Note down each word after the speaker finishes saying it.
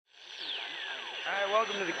All right,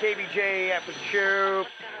 welcome to the Kvj Ats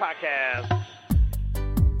Podcast.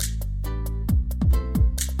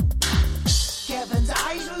 Kevin's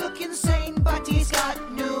eyes look insane, but he's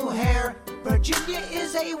got new hair. Virginia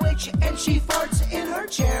is a witch, and she farts in her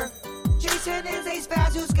chair. Jason is a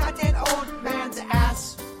spaz who's got an old man's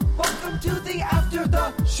ass. Welcome to the After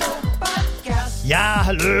the Show Podcast. Yeah,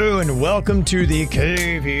 hello, and welcome to the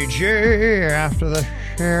KVJ After the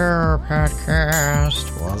Show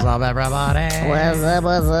Podcast. What's up, everybody? What's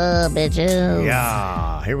up, bitches?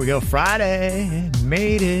 Yeah, here we go. Friday.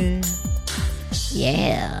 Made it.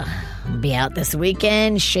 Yeah. Be out this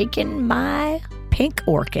weekend shaking my pink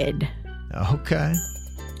orchid. Okay.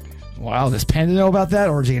 Wow, does Panda know about that,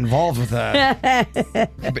 or is he involved with that?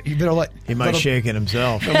 You better let He might shake it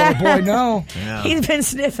himself. the little boy know. Yeah. He's been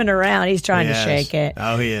sniffing around. He's trying Yes. to shake it.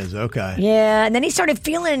 Oh, he is. Okay. Yeah, and then he started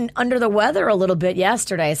feeling under the weather a little bit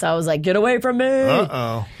yesterday, so I was like, get away from me. Uh-oh.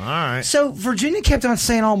 All right. So Virginia kept on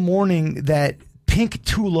saying all morning that pink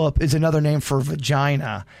tulip is another name for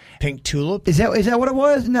vagina. Pink tulip? Is that what it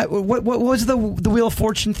was? No, what was the Wheel of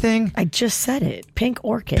Fortune thing? I just said it. Pink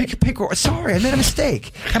orchid. Pink. Sorry, I made a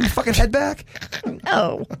mistake. Have my fucking head back.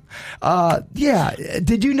 No. Yeah.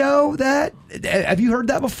 Did you know that? Have you heard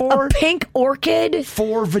that before? A pink orchid?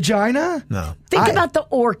 For vagina? No. Think about the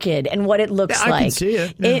orchid and what it looks Yeah, I like. can see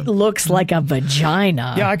it. Yeah. It looks like a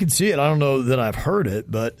vagina. Yeah, I can see it. I don't know that I've heard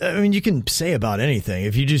it, but I mean, you can say about anything.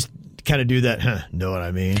 If you just kind of do that, know what I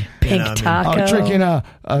mean? Pink You know what I mean? taco. Drinking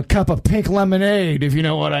a cup of pink lemonade, if you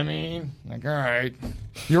know what I mean. Like, all right,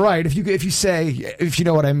 you're right. If you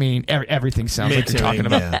know what I mean, everything sounds like Makes you're talking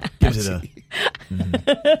everything, about. yeah, gives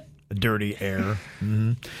it a dirty air.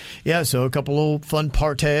 Mm-hmm. Yeah, so a couple little fun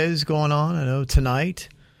parties going on, I know, tonight.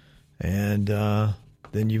 And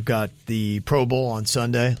then you've got the Pro Bowl on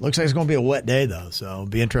Sunday. Looks like it's going to be a wet day, though, so it'll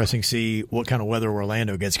be interesting to see what kind of weather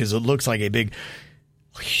Orlando gets, because it looks like a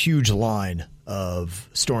huge line of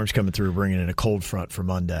storms coming through, bringing in a cold front for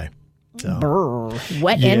Monday. So, Brr.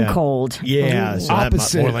 Wet and cold. yeah, so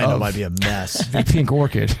Opposite Orlando of- might be a mess. The pink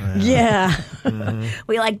orchid. Yeah.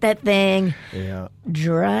 We like that thing Yeah.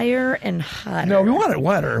 drier and hotter. No, we want it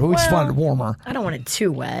wetter. We just Well, want it warmer. I don't want it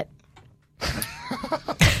too wet.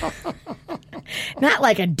 Not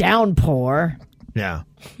like a downpour. Yeah.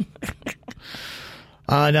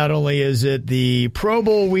 Not only is it the Pro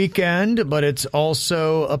Bowl weekend, but it's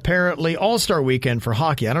also apparently All-Star weekend for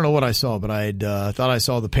hockey. I don't know what I saw, but I thought I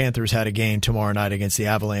saw the Panthers had a game tomorrow night against the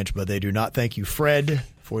Avalanche, but they do not. Thank you, Fred,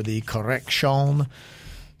 for the correction.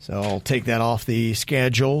 So I'll take that off the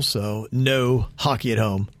schedule. So no hockey at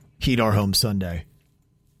home. Heat are home Sunday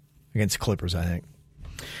against the Clippers, I think.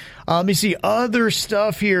 Let me see other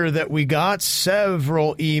stuff here that we got.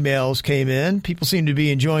 Several emails came in. People seem to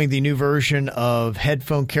be enjoying the new version of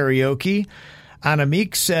headphone karaoke.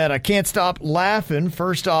 Anamik said, I can't stop laughing.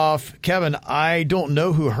 First off, Kevin, I don't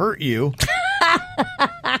know who hurt you,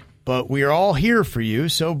 but we are all here for you.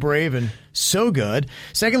 So brave and so good.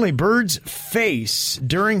 Secondly, Bird's face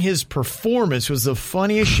during his performance was the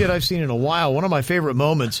funniest shit I've seen in a while. One of my favorite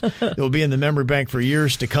moments that will be in the memory bank for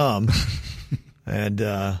years to come. And,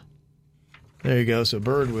 there you go. So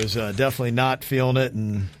Bird was definitely not feeling it,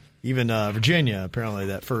 and even Virginia, apparently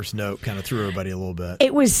that first note kind of threw everybody a little bit.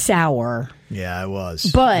 It was sour. Yeah, it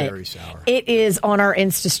was. But very sour. it is on our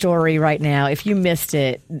Insta story right now. If you missed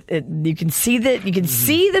it, you can see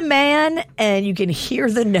see the man and you can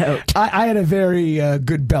hear the note. I had a very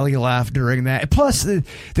good belly laugh during that. Plus, the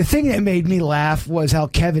thing that made me laugh was how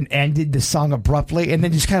Kevin ended the song abruptly and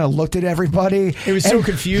then just kind of looked at everybody. It was so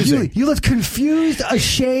confusing. You looked confused,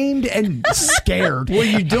 ashamed, and scared. Well,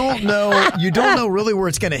 you don't know really where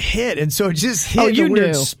it's going to hit, and so it just hit you a weird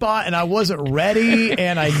knew. spot, and I wasn't ready,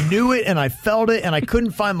 and I knew it, and I felt it, and I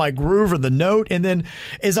couldn't find my groove or the note, and then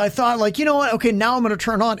as I thought, like, you know what, okay, now I'm going to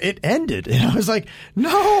turn on, it ended, and I was like,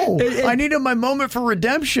 no, I needed my moment for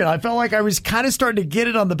redemption. I felt like I was kind of starting to get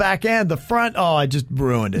it on the back end. The front, I just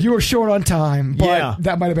ruined it. You were short on time, but Yeah.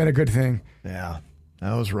 that might have been a good thing. Yeah,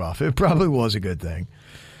 that was rough. It probably was a good thing.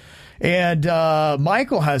 And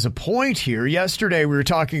Michael has a point here. Yesterday, we were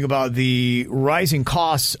talking about the rising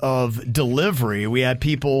costs of delivery. We had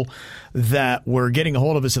people that were getting a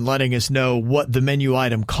hold of us and letting us know what the menu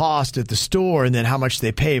item cost at the store and then how much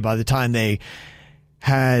they pay by the time they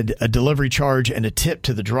had a delivery charge and a tip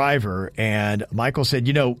to the driver. And Michael said,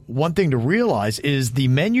 you know, one thing to realize is the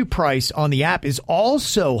menu price on the app is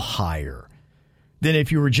also higher than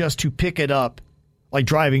if you were just to pick it up Like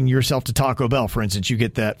driving yourself to Taco Bell, for instance, you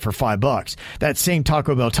get that for $5. That same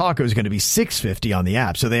Taco Bell taco is going to be $6.50 on the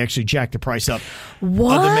app. So they actually jack the price up of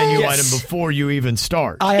the menu item before you even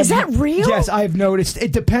start. Is that real? Yes, I've noticed.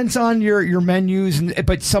 It depends on your menus,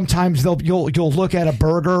 but sometimes you'll look at a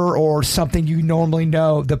burger or something you normally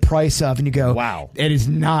know the price of, and you go, "Wow, it is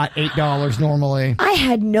not $8 normally." I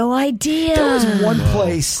had no idea. There was one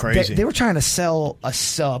place that crazy. they were trying to sell a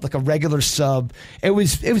sub, like a regular sub. It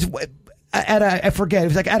was. I forget. It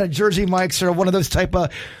was like at a Jersey Mike's or one of those type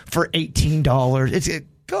of for $18.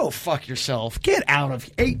 Go fuck yourself. Get out of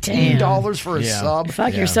 $18 for a sub.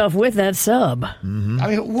 Fuck yourself with that sub. Mm-hmm. I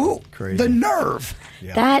mean, whoa, the nerve.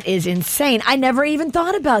 Yeah. That is insane. I never even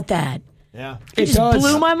thought about that. Yeah, It just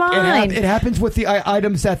blew my mind. It happens with the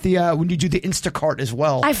items that when you do the Instacart as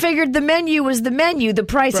well. I figured the menu was the menu. The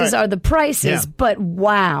prices are the prices. Yeah. But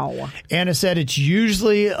wow. Anna said it's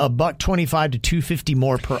usually $1.25 to $2.50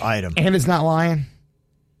 more per item. Anna's not lying.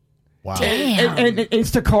 Wow. And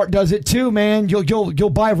Instacart does it too, man. You'll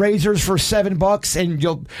buy razors for $7, and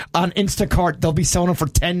you'll on Instacart they'll be selling them for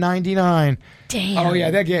 $10.99. Damn. Oh yeah,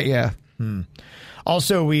 they get you.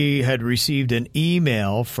 Also, we had received an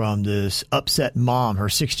email from this upset mom. Her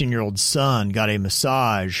 16-year-old son got a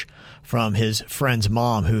massage from his friend's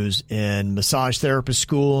mom, who's in massage therapist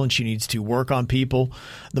school, and she needs to work on people.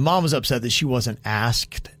 The mom was upset that she wasn't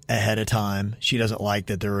asked ahead of time. She doesn't like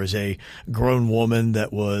that there was a grown woman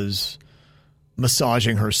that was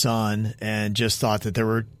massaging her son, and just thought that there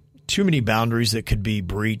were too many boundaries that could be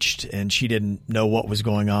breached, and she didn't know what was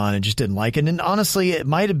going on and just didn't like it. And honestly, it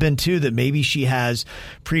might have been too that maybe she has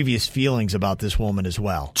previous feelings about this woman as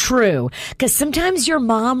well. True. Because sometimes your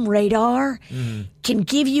mom radar can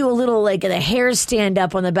give you a little, like, the hairs stand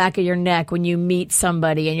up on the back of your neck when you meet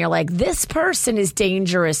somebody and you're like, this person is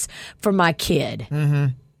dangerous for my kid.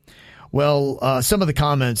 Well, some of the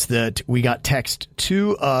comments that we got text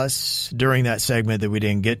to us during that segment that we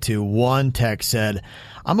didn't get to, one text said,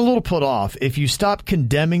 I'm a little put off. If you stop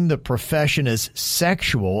condemning the profession as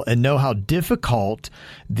sexual and know how difficult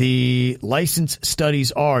the license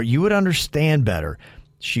studies are, you would understand better.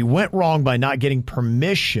 She went wrong by not getting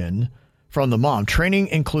permission from the mom. Training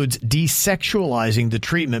includes desexualizing the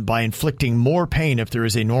treatment by inflicting more pain if there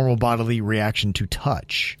is a normal bodily reaction to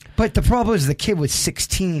touch. But the problem is the kid was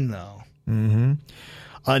 16, though. Mm-hmm.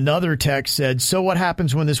 Another text said, so what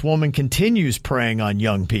happens when this woman continues preying on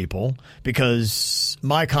young people? Because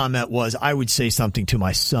my comment was, I would say something to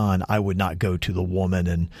my son. I would not go to the woman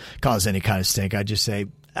and cause any kind of stink. I'd just say,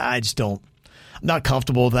 I'm not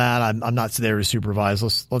comfortable with that. I'm not there to supervise.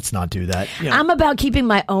 Let's not do that. You know. I'm about keeping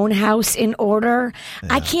my own house in order.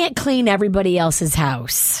 I can't clean everybody else's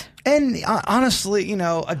house. And honestly,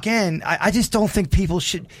 again, I just don't think people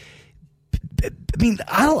should. I mean,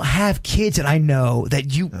 I don't have kids, and I know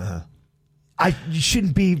that you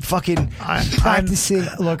shouldn't be fucking practicing.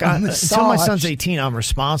 Look, until my son's 18, I'm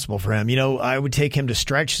responsible for him. I would take him to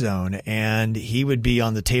Stretch Zone, and he would be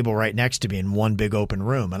on the table right next to me in one big open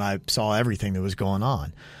room, and I saw everything that was going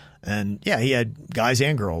on. And yeah, he had guys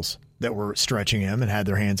and girls that were stretching him and had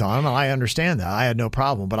their hands on him. And I understand that. I had no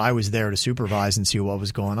problem, but I was there to supervise and see what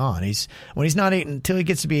was going on. When he's not 8 until he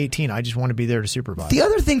gets to be 18, I just want to be there to supervise. The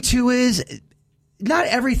other thing too is, not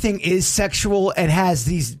everything is sexual and has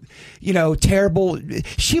these, terrible.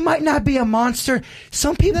 She might not be a monster.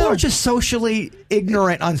 Some people are just socially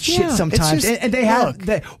ignorant on shit sometimes, and they have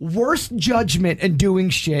the worst judgment in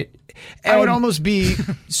doing shit. And I would almost be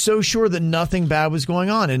so sure that nothing bad was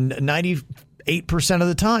going on, and 98% of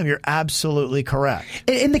the time, you're absolutely correct.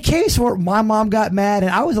 In the case where my mom got mad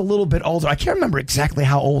and I was a little bit older, I can't remember exactly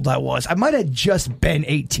how old I was. I might have just been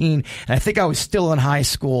 18, and I think I was still in high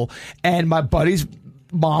school, and my buddy's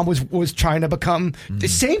mom was trying to become the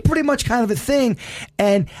same pretty much kind of a thing,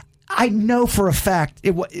 and I know for a fact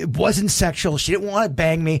it wasn't sexual. She didn't want to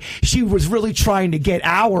bang me. She was really trying to get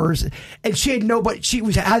hours, and she had nobody. She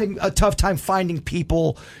was having a tough time finding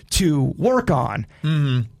people to work on.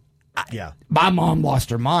 Yeah. My mom lost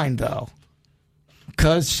her mind, though,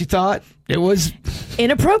 because she thought it was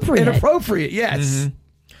Inappropriate. Yes.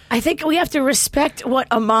 I think we have to respect what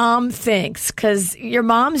a mom thinks, because your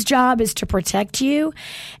mom's job is to protect you.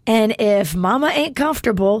 And if mama ain't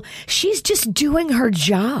comfortable, she's just doing her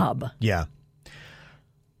job. Yeah.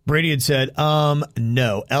 Brady had said,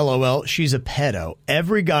 no, LOL, she's a pedo.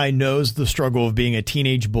 Every guy knows the struggle of being a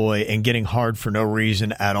teenage boy and getting hard for no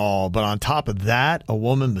reason at all. But on top of that, a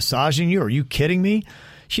woman massaging you? Are you kidding me?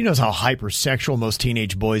 She knows how hypersexual most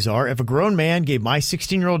teenage boys are. If a grown man gave my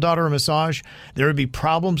 16-year-old daughter a massage, there would be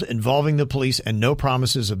problems involving the police and no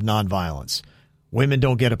promises of nonviolence. Women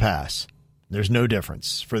don't get a pass. There's no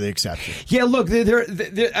difference for the exception. Yeah, look,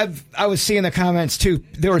 I was seeing the comments too.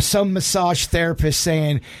 There were some massage therapists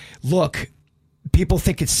saying, look, people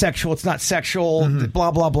think it's sexual. It's not sexual,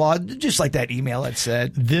 blah, blah, blah. Just like that email had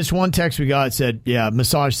said. This one text we got said, yeah,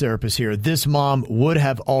 massage therapist here. This mom would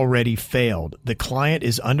have already failed. The client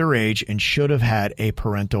is underage and should have had a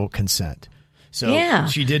parental consent. So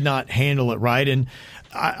she did not handle it right. And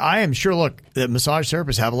I am sure, look, that massage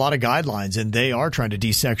therapists have a lot of guidelines, and they are trying to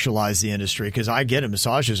desexualize the industry, because I get it.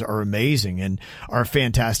 Massages are amazing and are a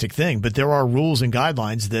fantastic thing. But there are rules and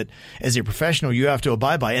guidelines that, as a professional, you have to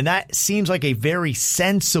abide by. And that seems like a very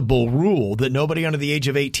sensible rule, that nobody under the age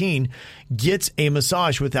of 18 gets a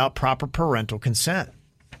massage without proper parental consent.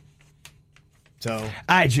 So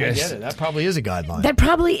I get it. That probably is a guideline. That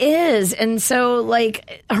probably is. And so,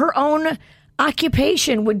 like, her own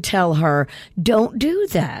occupation would tell her, don't do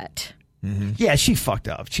that. Yeah, she fucked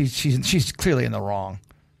up. She's clearly in the wrong.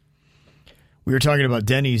 We were talking about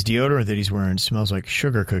Denny's deodorant that he's wearing. It smells like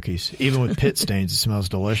sugar cookies. Even with pit stains, it smells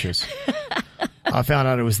delicious. I found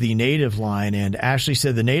out it was the Native line, and Ashley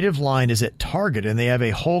said the Native line is at Target, and they have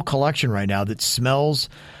a whole collection right now that smells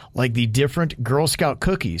like the different Girl Scout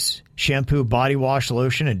cookies. Shampoo, body wash,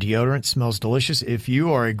 lotion, and deodorant smells delicious. If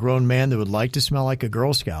you are a grown man that would like to smell like a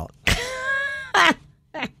Girl Scout.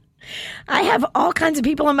 I have all kinds of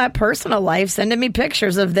people in my personal life sending me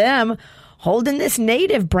pictures of them holding this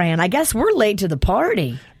Native brand. I guess we're late to the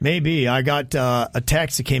party. Maybe. I got a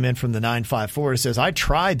text that came in from the 954. It says, I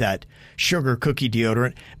tried that sugar cookie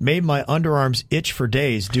deodorant, made my underarms itch for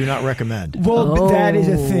days. Do not recommend. Well, that is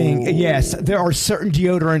a thing. Yes, there are certain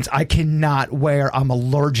deodorants I cannot wear. I'm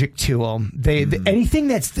allergic to them. Anything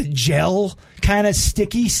that's the gel kind of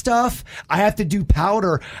sticky stuff, I have to do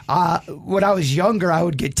powder. When I was younger, I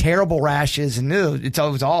would get terrible rashes, and it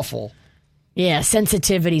was awful. Yeah,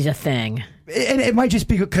 sensitivity's a thing. And it might just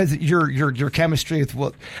be because your chemistry with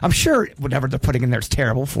what I'm sure whatever they're putting in there is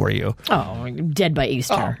terrible for you. Oh, dead by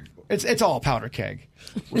Easter. Oh, it's all powder keg.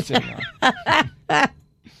 We're sitting on.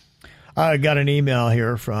 I got an email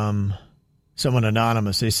here from someone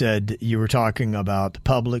anonymous. They said you were talking about the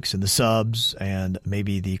Publix and the subs and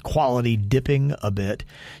maybe the quality dipping a bit.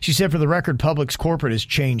 She said, for the record, Publix corporate has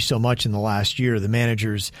changed so much in the last year. The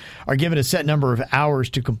managers are given a set number of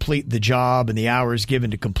hours to complete the job, and the hours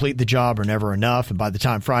given to complete the job are never enough. And by the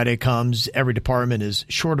time Friday comes, every department is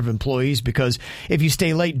short of employees, because if you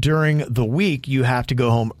stay late during the week, you have to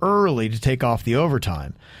go home early to take off the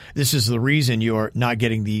overtime. This is the reason you're not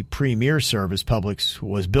getting the premier service Publix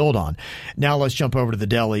was built on. Now let's jump over to the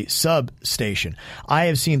deli substation. I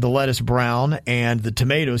have seen the lettuce brown and the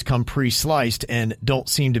tomatoes come pre-sliced and don't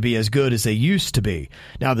seem to be as good as they used to be.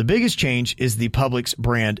 Now the biggest change is the Publix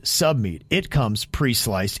brand sub meat. It comes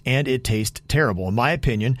pre-sliced and it tastes terrible. In my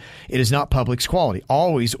opinion, it is not Publix quality.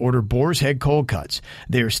 Always order Boar's Head cold cuts.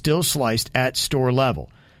 They are still sliced at store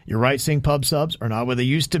level. You're right saying pub subs are not what they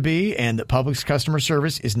used to be, and that Publix customer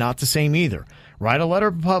service is not the same either. Write a letter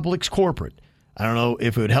to Publix corporate. I don't know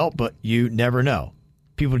if it would help, but you never know.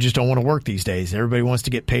 People just don't want to work these days. Everybody wants to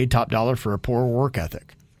get paid top dollar for a poor work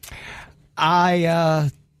ethic.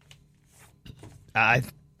 That's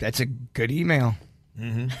a good email.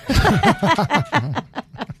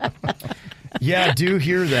 Yeah, I do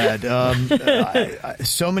hear that.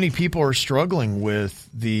 So many people are struggling with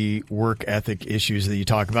the work ethic issues that you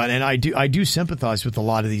talk about. And I do sympathize with a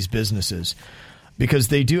lot of these businesses, because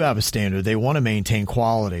they do have a standard. They want to maintain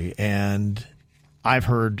quality. And I've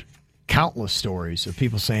heard countless stories of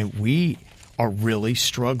people saying, we are really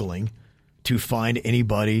struggling to find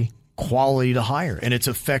anybody quality to hire. And it's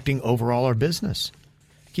affecting overall our business.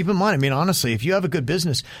 Keep in mind, I mean, honestly, if you have a good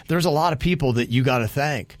business, there's a lot of people that you got to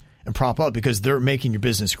thank and prop up, because they're making your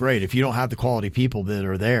business great. If you don't have the quality people that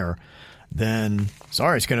are there, then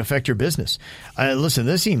sorry, it's going to affect your business. Listen,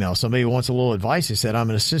 this email, somebody wants a little advice. He said,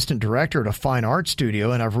 I'm an assistant director at a fine art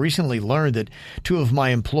studio, and I've recently learned that 2 of my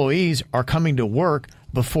employees are coming to work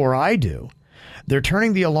before I do. They're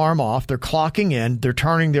turning the alarm off, they're clocking in, they're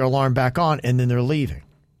turning their alarm back on, and then they're leaving.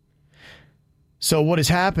 So what is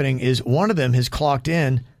happening is one of them has clocked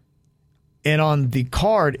in, and on the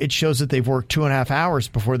card, it shows that they've worked 2.5 hours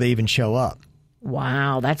before they even show up.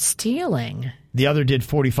 Wow, that's stealing. The other did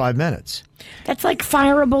 45 minutes. That's like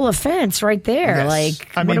fireable offense right there. Yes.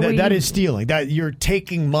 Like, I mean, that is stealing. That you're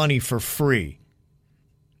taking money for free.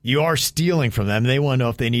 You are stealing from them. They want to know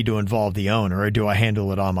if they need to involve the owner, or do I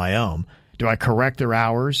handle it on my own? Do I correct their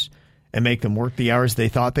hours and make them work the hours they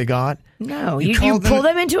thought they got? No, you pull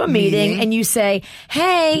them into a meeting and you say,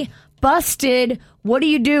 hey, busted. What are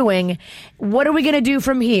you doing? What are we going to do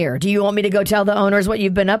from here? Do you want me to go tell the owners what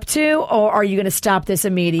you've been up to, or are you going to stop this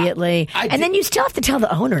immediately? Then you still have to tell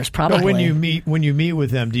the owners, probably. No, when you meet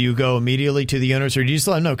with them, do you go immediately to the owners, or do you just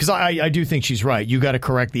let them know? Because I do think she's right. You got to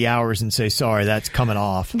correct the hours and say, sorry, that's coming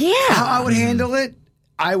off. Yeah. How I would handle it,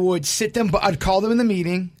 I would I'd call them in the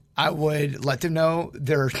meeting. I would let them know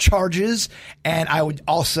their charges, and I would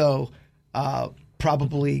also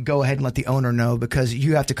probably go ahead and let the owner know, because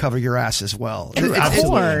you have to cover your ass as well. Of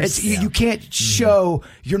course. You can't show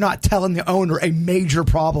you're not telling the owner a major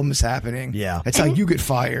problem is happening. Yeah. That's how you get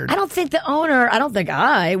fired. I don't think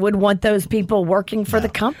I would want those people working for the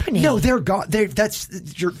company. No, they're gone. They're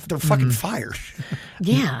fucking fired.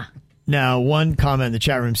 Yeah. Now, one comment in the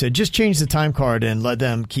chat room said, just change the time card and let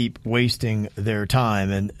them keep wasting their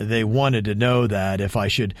time. And they wanted to know that if I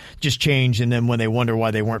should just change, and then when they wonder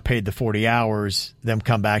why they weren't paid the 40 hours, them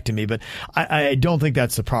come back to me. But I don't think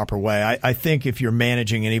that's the proper way. I think if you're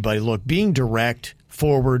managing anybody, look, being direct,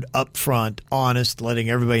 forward, upfront, honest, letting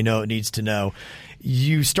everybody know it needs to know,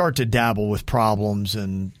 you start to dabble with problems,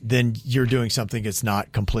 and then you're doing something that's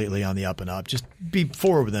not completely on the up and up. Just be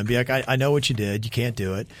forward with them. Be like, I know what you did. You can't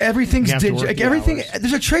do it. Everything's digital. Everything.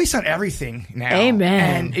 There's a trace on everything now.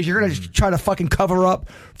 Amen. And if you're going to try to fucking cover up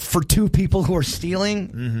for two people who are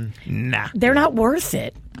stealing, nah. They're not worth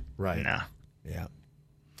it. Right. Nah. Yeah.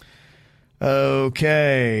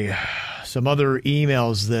 Okay. Some other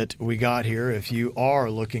emails that we got here. If you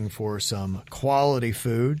are looking for some quality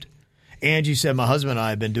food, Angie said, my husband and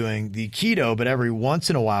I have been doing the keto, but every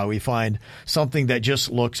once in a while we find something that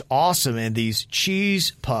just looks awesome. And these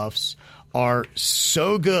cheese puffs are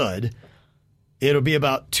so good. It'll be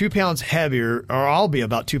about 2 pounds heavier, or I'll be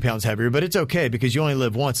about 2 pounds heavier, but it's okay because you only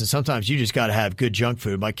live once. And sometimes you just got to have good junk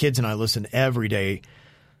food. My kids and I listen every day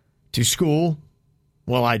to school.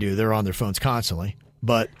 Well, I do. They're on their phones constantly.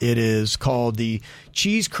 But it is called the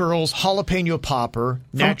Cheese Curls Jalapeno Popper,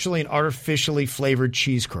 naturally and artificially flavored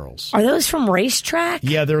cheese curls. Are those from Racetrack?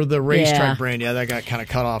 Yeah, they're the Racetrack brand. Yeah, that got kind of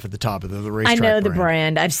cut off at the top of the Racetrack I know brand. the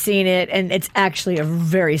brand. I've seen it, and it's actually a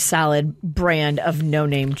very solid brand of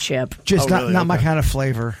no-name chip. Just not my kind of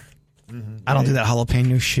flavor. Mm-hmm. I don't do that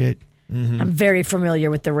jalapeno shit. Mm-hmm. I'm very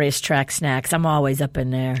familiar with the Racetrack snacks. I'm always up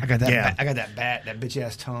in there. I got that. I got that bitch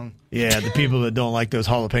ass tongue. Yeah, the people that don't like those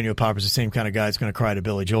jalapeno poppers, the same kind of guy that's going to cry to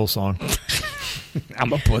Billy Joel song.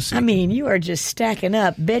 I'm a pussy. I mean, you are just stacking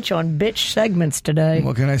up bitch on bitch segments today.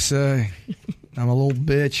 What can I say? I'm a little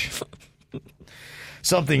bitch.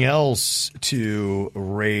 Something else to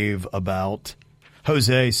rave about.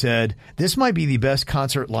 Jose said, this might be the best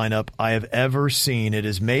concert lineup I have ever seen. It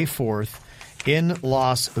is May 4th. In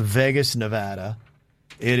Las Vegas, Nevada.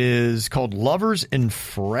 It is called Lovers and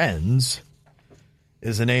Friends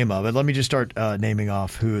is the name of it. Let me just start naming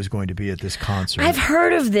off who is going to be at this concert. I've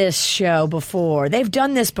heard of this show before. They've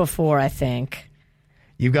done this before, I think.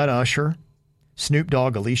 You've got Usher, Snoop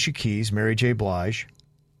Dogg, Alicia Keys, Mary J. Blige,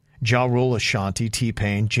 Ja Rule, Ashanti,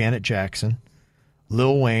 T-Pain, Janet Jackson,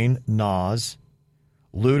 Lil Wayne, Nas,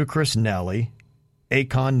 Ludacris, Nelly,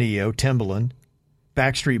 Akon, Neo, Timbaland,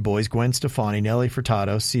 Backstreet Boys, Gwen Stefani, Nelly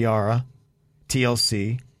Furtado, Ciara,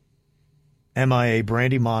 TLC, MIA,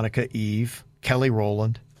 Brandy Monica, Eve, Kelly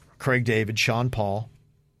Rowland, Craig David, Sean Paul,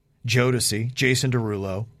 Jodeci, Jason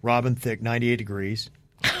Derulo, Robin Thicke, 98 Degrees.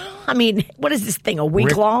 I mean, what is this thing, a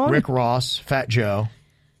week long? Rick Ross, Fat Joe,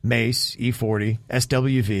 Mace, E40,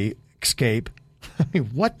 SWV, Escape. I mean,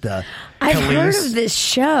 what the? I've heard of this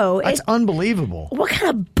show. That's unbelievable. What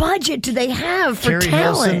kind of budget do they have for Terry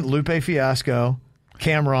talent? Hilson, Lupe Fiasco,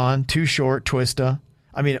 Cameron, Too Short, Twista.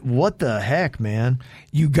 I mean, what the heck, man?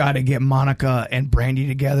 You got to get Monica and Brandy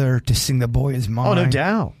together to sing The Boy Is Mine. Oh, no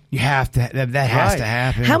doubt. You have to. That has to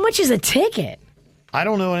happen. How much is a ticket? I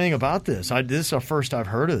don't know anything about this. This is the first I've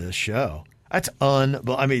heard of this show. That's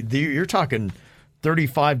I mean, you're talking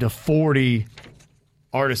 35 to 40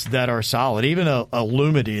 artists that are solid. Even a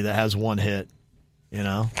Lumity that has one hit, you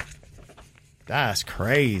know? That's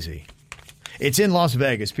crazy. It's in Las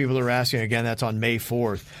Vegas. People are asking again. That's on May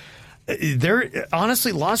 4th.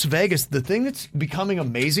 Honestly, Las Vegas, the thing that's becoming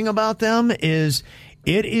amazing about them is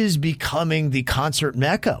it is becoming the concert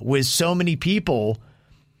mecca with so many people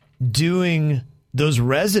doing those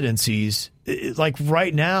residencies. Like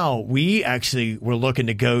right now, we're looking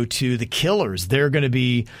to go to the Killers. They're going to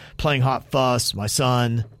be playing Hot Fuss.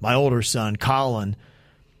 My older son, Colin,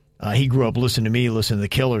 he grew up listening to the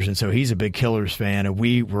Killers, and so he's a big Killers fan, and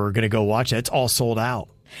we were going to go watch that. It's all sold out.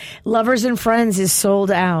 Lovers and Friends is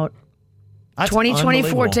sold out. That's 2024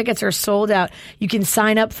 unbelievable. tickets are sold out. You can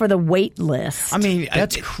sign up for the wait list. I mean,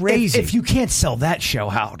 That's crazy. If you can't sell that show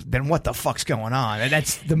out, then what the fuck's going on? And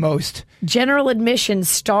that's the most. General admission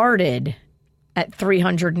started at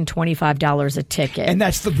 $325 a ticket. And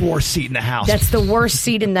that's the worst seat in the house. That's the worst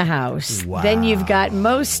seat in the house. Wow. Then you've got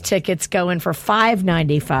most tickets going for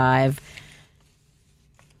 $595.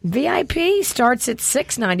 VIP starts at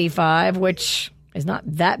 $695, which is not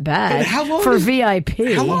that bad And how long for does-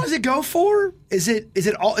 VIP. How long does it go for? Is it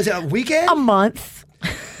a weekend? A month.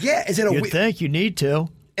 Yeah, is it a You'd week? think you need to.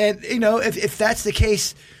 And if that's the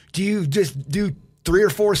case, do you just do 3 or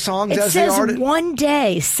 4 songs It as the says artist? one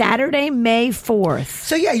day, Saturday, May 4th.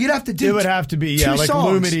 So yeah, you'd have to do. It would have to be, two like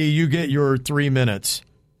songs. Lumity, you get your 3 minutes.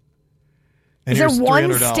 And Is there here's one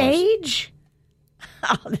 $300. stage?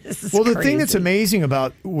 Oh, this is Well, the crazy. thing that's amazing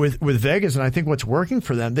about with Vegas, and I think what's working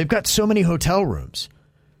for them, they've got so many hotel rooms.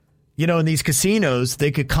 You know, in these casinos, they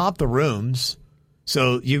could comp the rooms.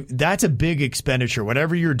 So that's a big expenditure.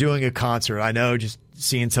 Whatever you're doing a concert, I know just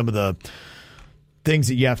seeing some of the things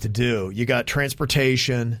that you have to do. You got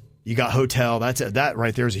transportation, you got hotel. That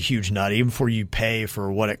right there is a huge nut, even before you pay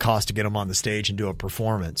for what it costs to get them on the stage and do a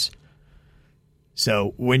performance.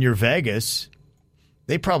 So when you're Vegas,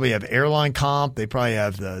 they probably have airline comp. They probably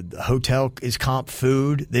have the hotel is comp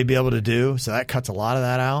food they'd be able to do. So that cuts a lot of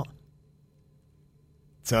that out.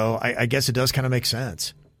 So I guess it does kind of make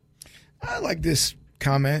sense. I like this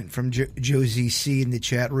comment from Josie C in the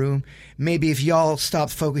chat room. Maybe if y'all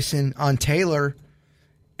stopped focusing on Taylor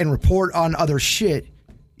and report on other shit,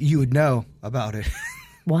 you would know about it.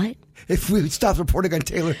 What? If we would stop reporting on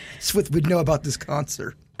Taylor Swift, we'd know about this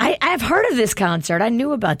concert. I've heard of this concert. I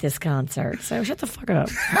knew about this concert. So shut the fuck up.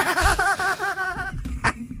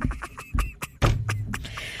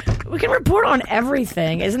 We can report on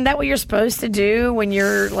everything. Isn't that what you're supposed to do when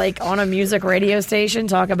you're like on a music radio station?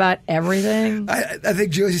 Talk about everything? I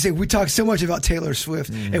think Josie said we talk so much about Taylor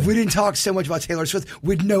Swift. If we didn't talk so much about Taylor Swift,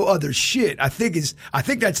 we'd know other shit. I think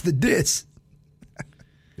that's the diss.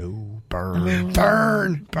 Oh, burn.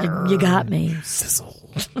 Burn. You got me. Sizzle.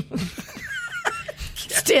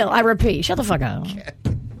 Still, I repeat, shut the fuck up.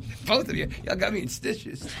 Both of you. Y'all got me in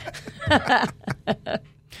stitches.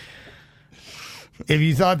 If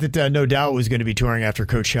you thought that No Doubt was going to be touring after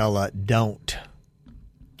Coachella, don't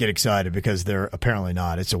get excited because they're apparently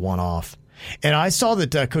not. It's a one-off. And I saw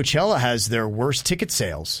that Coachella has their worst ticket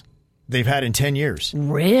sales they've had in 10 years.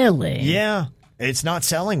 Really? Yeah. It's not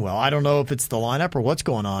selling well. I don't know if it's the lineup or what's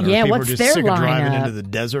going on. Or Yeah, people what's are just their sick of driving lineup? into the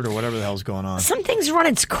desert or whatever the hell's going on. Some things run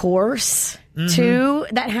its course, too.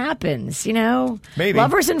 That happens, you know? Maybe.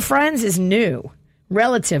 Lovers and Friends is new,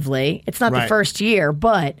 relatively. It's not the Right. first year,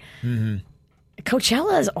 but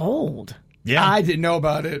Coachella is old. Yeah. I didn't know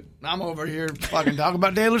about it. I'm over here fucking talking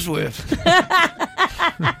about Taylor Swift.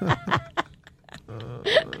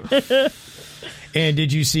 And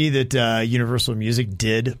did you see that Universal Music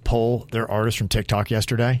did pull their artists from TikTok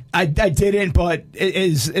yesterday? I didn't, but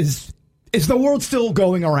is the world still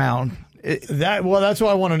going around? That's what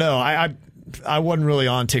I want to know. I wasn't really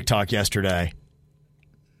on TikTok yesterday,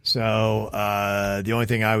 so the only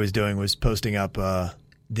thing I was doing was posting up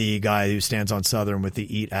the guy who stands on Southern with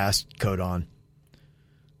the "Eat Ass" coat on.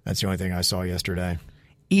 That's the only thing I saw yesterday.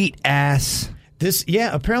 Eat ass.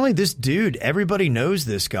 Apparently this dude, everybody knows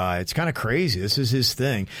this guy. It's kind of crazy. This is his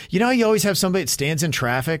thing. You know how you always have somebody that stands in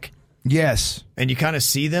traffic Yes. and you kind of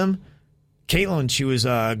see them? Caitlin, she was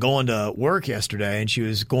going to work yesterday and she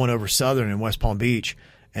was going over Southern in West Palm Beach.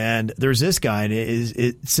 And there's this guy and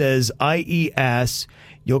it says, I eat ass,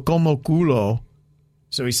 yo como culo.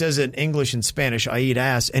 So he says it in English and Spanish, I eat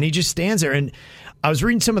ass. And he just stands there. And I was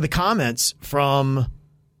reading some of the comments from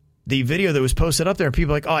the video that was posted up there, and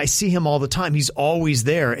people are like, oh, I see him all the time. He's always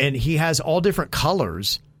there, and he has all different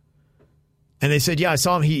colors. And they said, yeah, I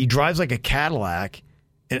saw him. He drives like a Cadillac,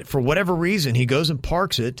 and for whatever reason, he goes and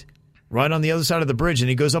parks it right on the other side of the bridge, and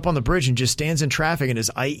he goes up on the bridge and just stands in traffic in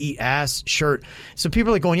his I eat ass shirt. So people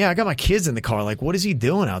are like going, yeah, I got my kids in the car. Like, what is he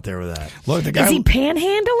doing out there with that? Look, the guy. Is he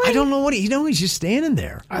panhandling? I don't know what he's just standing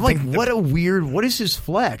there. I'm like, what is his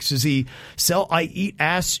flex? Does he sell I eat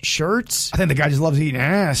ass shirts? I think the guy just loves eating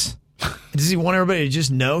ass. Does he want everybody to just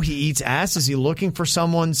know he eats ass? Is he looking for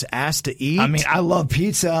someone's ass to eat? I mean, I love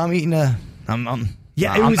pizza. I'm eating a.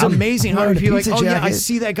 Yeah, it was amazing how wearing many a people like, pizza oh, yeah, I jacket.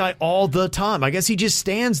 see that guy all the time. I guess he just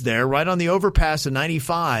stands there right on the overpass of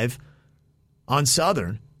 95 on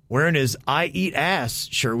Southern wearing his I Eat Ass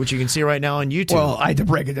shirt, which you can see right now on YouTube. Well, I had to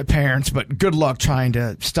break it to parents, but good luck trying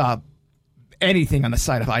to stop anything on the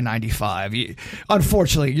side of I-95.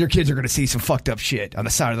 Unfortunately, your kids are going to see some fucked up shit on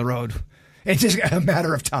the side of the road. It's just a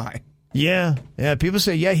matter of time. Yeah. People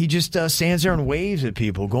say, he just stands there and waves at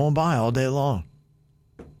people going by all day long.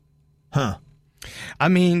 Huh. I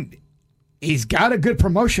mean, he's got a good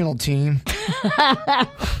promotional team.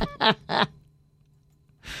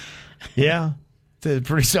 Yeah. It's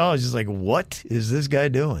pretty solid. Just like, what is this guy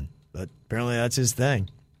doing? But apparently that's his thing.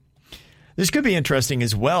 This could be interesting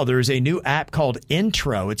as well. There's a new app called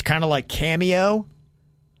Intro. It's kind of like Cameo,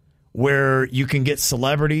 where you can get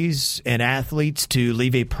celebrities and athletes to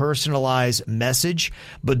leave a personalized message.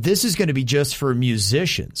 But this is going to be just for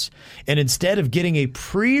musicians. And instead of getting a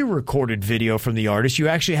pre-recorded video from the artist, you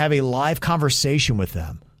actually have a live conversation with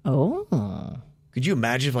them. Oh. Could you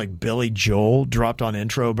imagine if like Billy Joel dropped on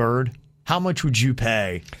Intro Bird? How much would you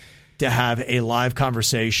pay to have a live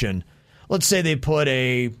conversation? Let's say they put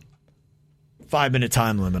a 5-minute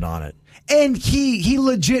time limit on it. And he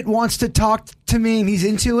legit wants to talk to me and he's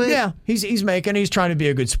into it? Yeah, he's trying to be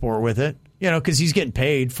a good sport with it, because he's getting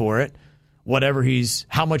paid for it.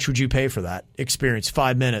 How much would you pay for that experience?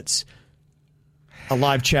 5 minutes, a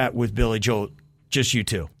live chat with Billy Joel, just you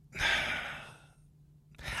two.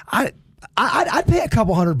 I'd pay a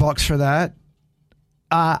couple $100 for that.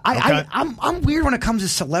 Okay. I'm weird when it comes to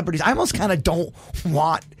celebrities. I almost kind of don't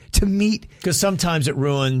want to meet, because sometimes it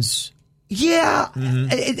ruins. Yeah, Mm-hmm.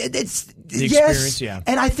 It's the yes, experience. Yeah,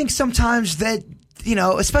 and I think sometimes that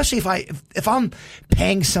especially if I'm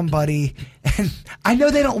paying somebody and I know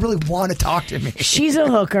they don't really want to talk to me. She's a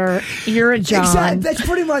hooker. You're a John. Exactly. That's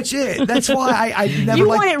pretty much it. That's why I never You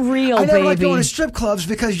like, want it real, I never like baby. going to strip clubs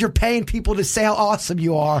because you're paying people to say how awesome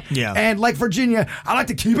you are. Yeah. And like Virginia, I like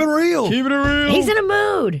to keep it real. keep it real. He's in a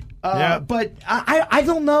mood. But I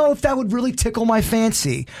don't know if that would really tickle my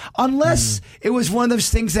fancy unless it was one of those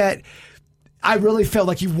things that I really felt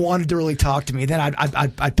like you wanted to really talk to me. Then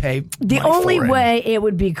I'd pay. The money only for it. way it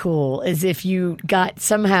would be cool is if you got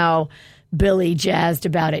somehow Billy jazzed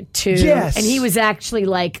about it too. Yes. And he was actually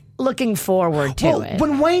like looking forward to it.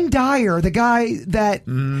 When Wayne Dyer, the guy that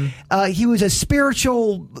he was a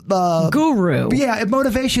spiritual Guru. yeah, a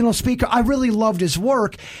motivational speaker, I really loved his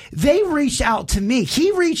work. They reached out to me.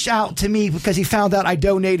 He reached out to me because he found out I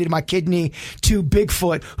donated my kidney to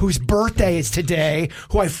Bigfoot, whose birthday is today,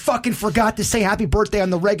 who I fucking forgot to say happy birthday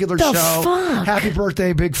on the regular The show. fuck? Happy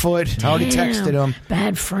birthday, Bigfoot. I already texted him.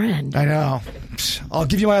 Bad friend. I know. I'll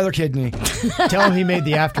give you my other kidney. Tell him he made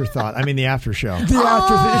the after show.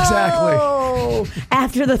 Exactly. Oh,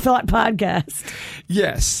 After the Thought podcast.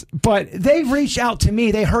 Yes, but they reached out to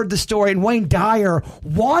me. They heard the story, and Wayne Dyer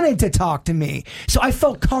wanted to talk to me. So I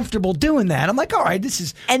felt comfortable doing that. I'm like, all right, this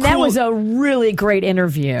is And cool. that was a really great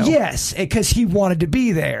interview. Yes, because he wanted to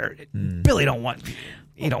be there. Billy don't want...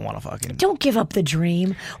 You don't want to fucking... Don't give up the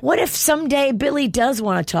dream. What if someday Billy does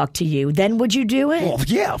want to talk to you? Then would you do it? Well,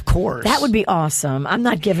 yeah, of course. That would be awesome. I'm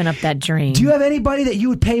not giving up that dream. Do you have anybody that you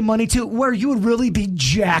would pay money to where you would really be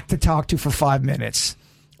jacked to talk to for 5 minutes?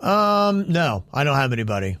 No, I don't have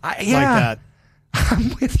anybody like yeah. that.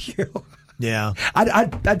 I'm with you. Yeah.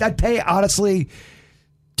 I'd pay, honestly,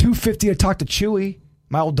 $250 to talk to Chewy,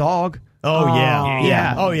 my old dog. Oh, yeah.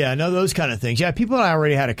 Yeah. Oh, yeah. No, those kind of things. Yeah, people that I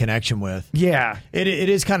already had a connection with. Yeah. It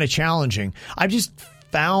is kind of challenging. I've just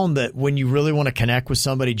found that when you really want to connect with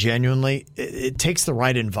somebody genuinely, it takes the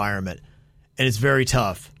right environment. And it's very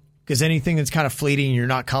tough. Because anything that's kind of fleeting, you're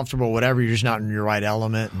not comfortable, whatever, you're just not in your right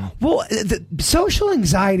element. Well, the social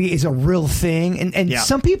anxiety is a real thing, and Yeah.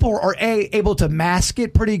 some people are able to mask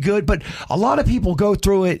it pretty good, but a lot of people go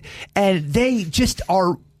through it, and they just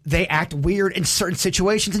are... They act weird in certain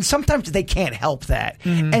situations, and sometimes they can't help that.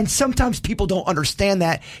 And sometimes people don't understand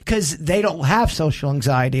that because they don't have social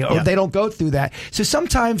anxiety or they don't go through that. So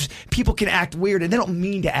sometimes people can act weird, and they don't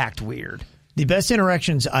mean to act weird. The best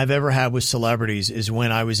interactions I've ever had with celebrities is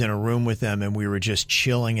when I was in a room with them and we were just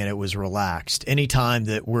chilling and it was relaxed. Anytime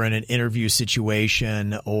that we're in an interview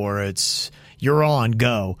situation or it's you're on,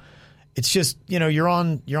 go. It's just, you're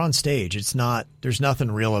on stage. It's not, there's nothing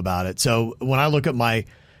real about it. So when I look at my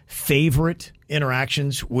favorite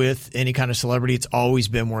interactions with any kind of celebrity, it's always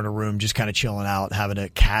been we're in a room just kind of chilling out, having a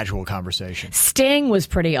casual conversation. Sting was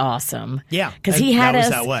pretty awesome. Yeah, because he had that was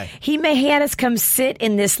us that way. He had us come sit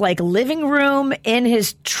in this like living room in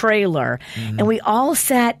his trailer, and we all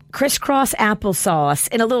sat crisscross applesauce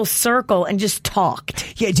in a little circle and just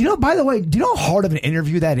talked. Yeah, by the way, do you know how hard of an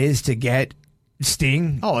interview that is to get?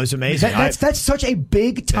 Sting. Oh, it's amazing. That's such a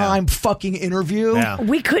big time fucking interview. Yeah.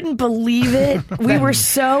 We couldn't believe it. We were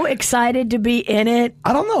so excited to be in it.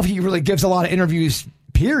 I don't know if he really gives a lot of interviews,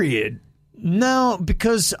 period. No,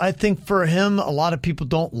 because I think for him, a lot of people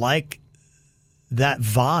don't like that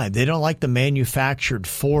vibe. They don't like the manufactured,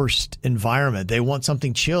 forced environment. They want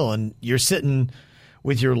something chill, and you're sitting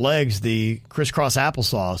with your legs, the crisscross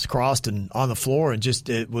applesauce crossed and on the floor, and just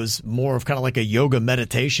it was more of kind of like a yoga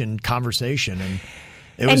meditation conversation.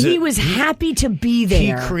 And he was happy to be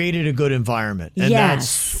there. He created a good environment, and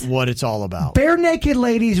that's what it's all about. Bare Naked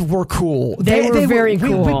Ladies were cool. They were very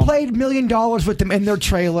cool. We played $1 Million with them in their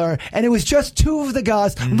trailer, and it was just two of the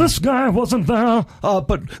guys. This guy wasn't there,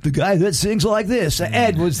 but the guy that sings like this,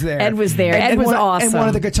 Ed was there. Ed was there. Ed was awesome. And one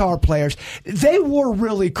of the guitar players. They were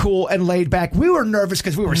really cool and laid back. We were nervous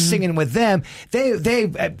because we were singing with them.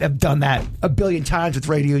 They have done that a billion times with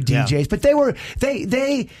radio DJs, but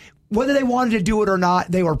they whether they wanted to do it or not,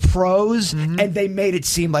 they were pros, and they made it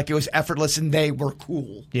seem like it was effortless, and they were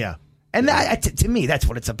cool. Yeah. And that, to me, that's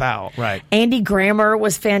what it's about. Right. Andy Grammer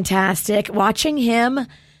was fantastic. Watching him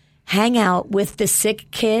hang out with the sick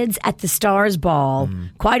kids at the Stars Ball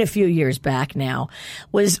quite a few years back now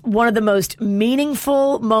was one of the most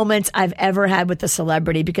meaningful moments I've ever had with a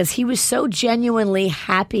celebrity, because he was so genuinely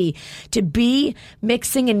happy to be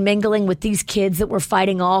mixing and mingling with these kids that were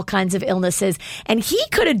fighting all kinds of illnesses. And he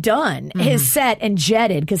could have done his set and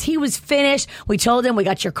jetted because he was finished. We told him, we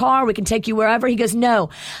got your car, we can take you wherever. He goes, no,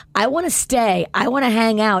 I want to stay. I want to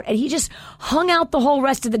hang out. And he just hung out the whole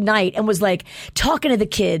rest of the night and was like talking to the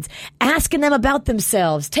kids, asking them about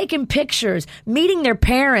themselves, taking pictures, meeting their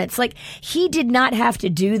parents. Like, he did not have to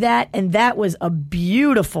do that, and that was a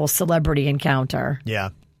beautiful celebrity encounter. Yeah.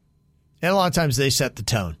 And a lot of times they set the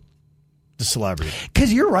tone, the celebrity.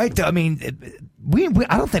 Because you're right, though. I mean,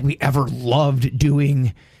 I don't think we ever loved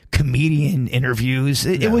doing comedian interviews.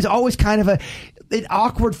 It was always kind of an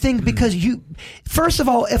awkward thing because first of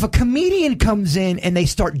all, if a comedian comes in and they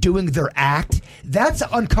start doing their act, that's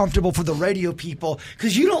uncomfortable for the radio people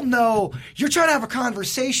because you don't know, you're trying to have a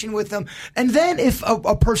conversation with them. And then if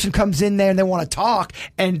a person comes in there and they want to talk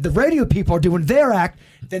and the radio people are doing their act,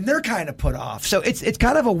 then they're kind of put off. So it's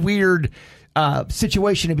kind of a weird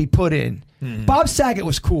situation to be put in. Bob Saget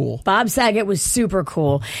was cool. Bob Saget was super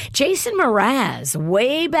cool. Jason Mraz,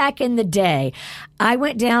 way back in the day, I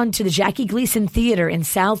went down to the Jackie Gleason Theater in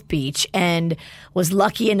South Beach and was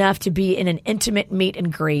lucky enough to be in an intimate meet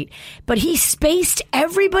and greet. But he spaced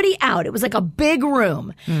everybody out. It was like a big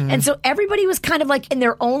room. And so everybody was kind of like in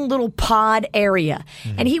their own little pod area.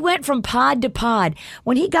 And he went from pod to pod.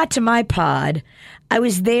 When he got to my pod, I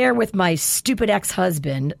was there with my stupid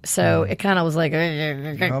ex-husband, so it kind of was like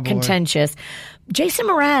contentious. Jason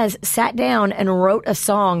Mraz sat down and wrote a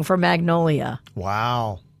song for Magnolia.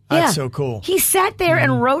 Wow. That's so cool. He sat there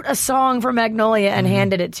and wrote a song for Magnolia and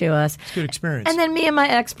handed it to us. It's a good experience. And then me and my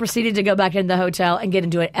ex proceeded to go back into the hotel and get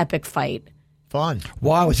into an epic fight. Fun.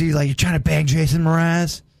 Why was he like, you're trying to bang Jason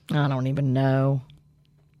Mraz? I don't even know.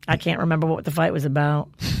 I can't remember what the fight was about.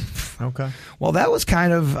 Okay. Well, that was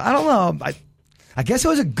kind of, I don't know. I guess it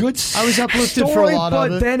was a good I was uplifted story, for a lot of it.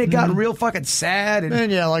 but then it got real fucking sad.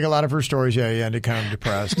 And yeah, like a lot of her stories, you ended kind of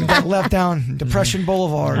depressed. Got left down Depression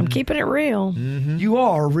Boulevard. I'm keeping it real. You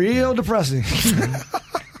are real depressing.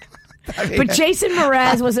 But Jason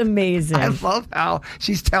Mraz was amazing. I love how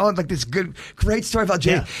she's telling like this great story about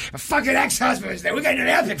Jay. My fucking ex-husband was there. We got into an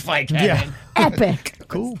epic fight, Kevin. Yeah. Epic.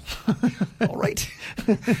 Cool. All right.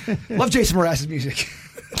 Love Jason Mraz's music.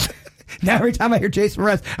 Now every time I hear Jason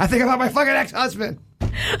Mraz, I think about my fucking ex-husband.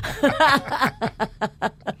 I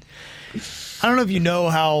don't know if you know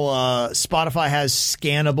how Spotify has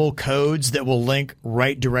scannable codes that will link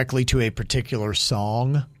right directly to a particular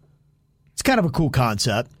song. It's kind of a cool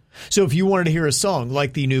concept. So if you wanted to hear a song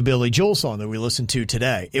like the new Billy Joel song that we listened to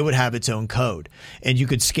today, it would have its own code. And you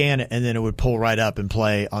could scan it, and then it would pull right up and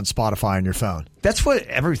play on Spotify on your phone. That's what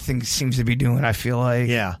everything seems to be doing, I feel like.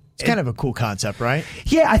 Yeah. It's kind of a cool concept, right?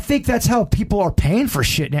 Yeah, I think that's how people are paying for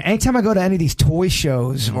shit now. Anytime I go to any of these toy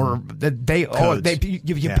shows, or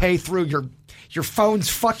you pay through your phones,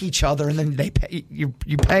 fuck each other, and then they pay you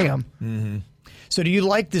pay them. So, do you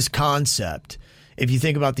like this concept? If you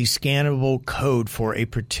think about the scannable code for a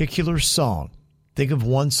particular song, think of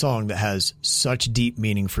one song that has such deep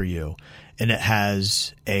meaning for you, and it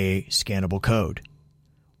has a scannable code.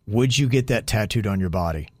 Would you get that tattooed on your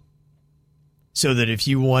body? So that if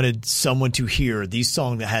you wanted someone to hear the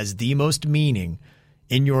song that has the most meaning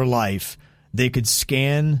in your life, they could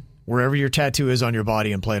scan wherever your tattoo is on your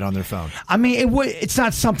body and play it on their phone. I mean, it's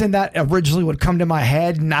not something that originally would come to my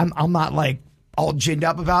head, and I'm not like all ginned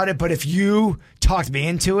up about it. But if you talked me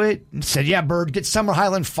into it and said, "Yeah, Bird, get Summer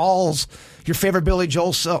Highland Falls, your favorite Billy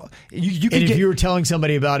Joel," so you could. And if you were telling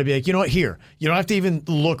somebody about it, be like, you know what? Here, you don't have to even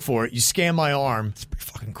look for it. You scan my arm. It's pretty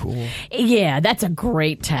fucking cool. Yeah, that's a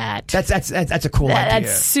great tat. That's a cool idea.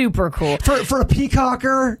 That's super cool for a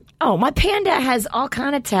peacocker. Oh, my panda has all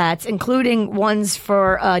kind of tats, including ones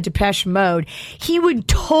for Depeche Mode. He would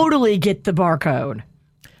totally get the barcode.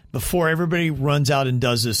 before everybody runs out and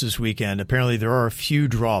does this weekend, apparently there are a few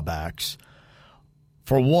drawbacks.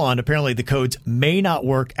 For one, apparently the codes may not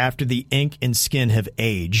work after the ink and skin have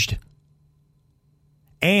aged.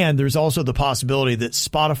 And there's also the possibility that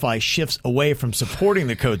Spotify shifts away from supporting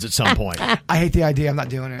the codes at some point. I hate the idea. I'm not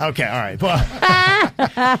doing it. Okay, all right.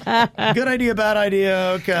 Well, good idea, bad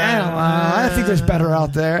idea. Okay. I think there's better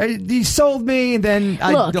out there. You sold me, and then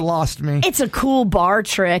Look, you lost me. It's a cool bar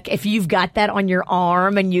trick if you've got that on your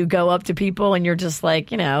arm and you go up to people and you're just like,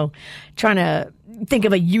 trying to think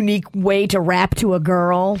of a unique way to rap to a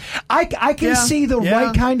girl. I can see the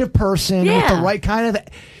right kind of person with the right kind of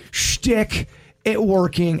shtick. It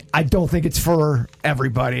working. I don't think it's for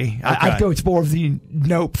everybody. Okay. I go it's more of the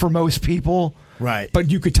nope for most people. Right. But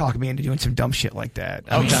you could talk me into doing some dumb shit like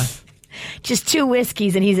that. Okay. Just 2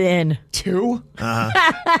 whiskeys and he's in. 2?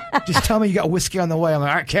 Just tell me you got whiskey on the way. I'm like,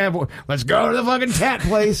 all right, Kevin, let's go to the fucking cat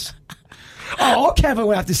place. All Kevin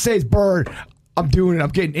would have to say is, Bird, I'm doing it. I'm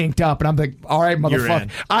getting inked up. And I'm like, all right, motherfucker.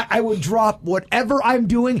 I would drop whatever I'm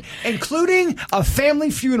doing, including a family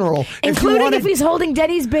funeral. Including if he's holding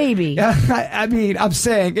Denny's baby. I mean, I'm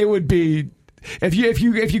saying it would be, if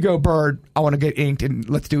you go, Bird, I want to get inked and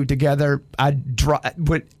let's do it together. I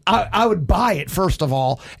would buy it, first of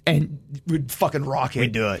all, and we'd fucking rock it.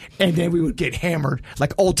 We'd do it. And then we would get hammered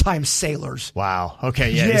like old time sailors. Wow.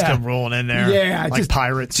 Okay. Yeah. Just come rolling in there. Yeah. Like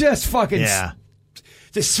pirates. Just fucking. Yeah.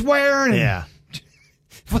 Just swearing. Yeah.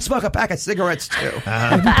 We'll smoke a pack of cigarettes, too.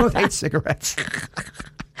 And we both hate cigarettes.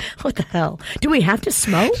 What the hell? Do we have to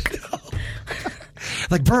smoke?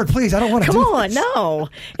 Like, Bird, please, I don't want to Come do on, this. no.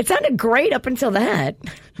 It sounded great up until that.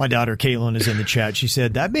 My daughter, Caitlin, is in the chat. She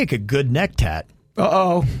said, that'd make a good neck tat.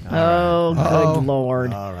 Oh, good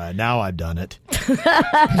Lord. All right. Now I've done it.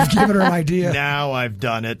 You've given her an idea. Now I've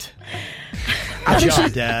done it. I Good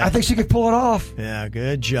job, Dad. I think she could pull it off. Yeah,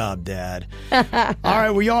 good job, Dad. All right,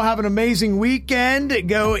 well, y'all have an amazing weekend.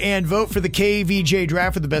 Go and vote for the KVJ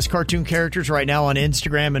draft for the best cartoon characters right now on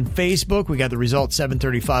Instagram and Facebook. We got the results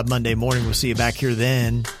 7:35 Monday morning. We'll see you back here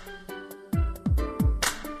then.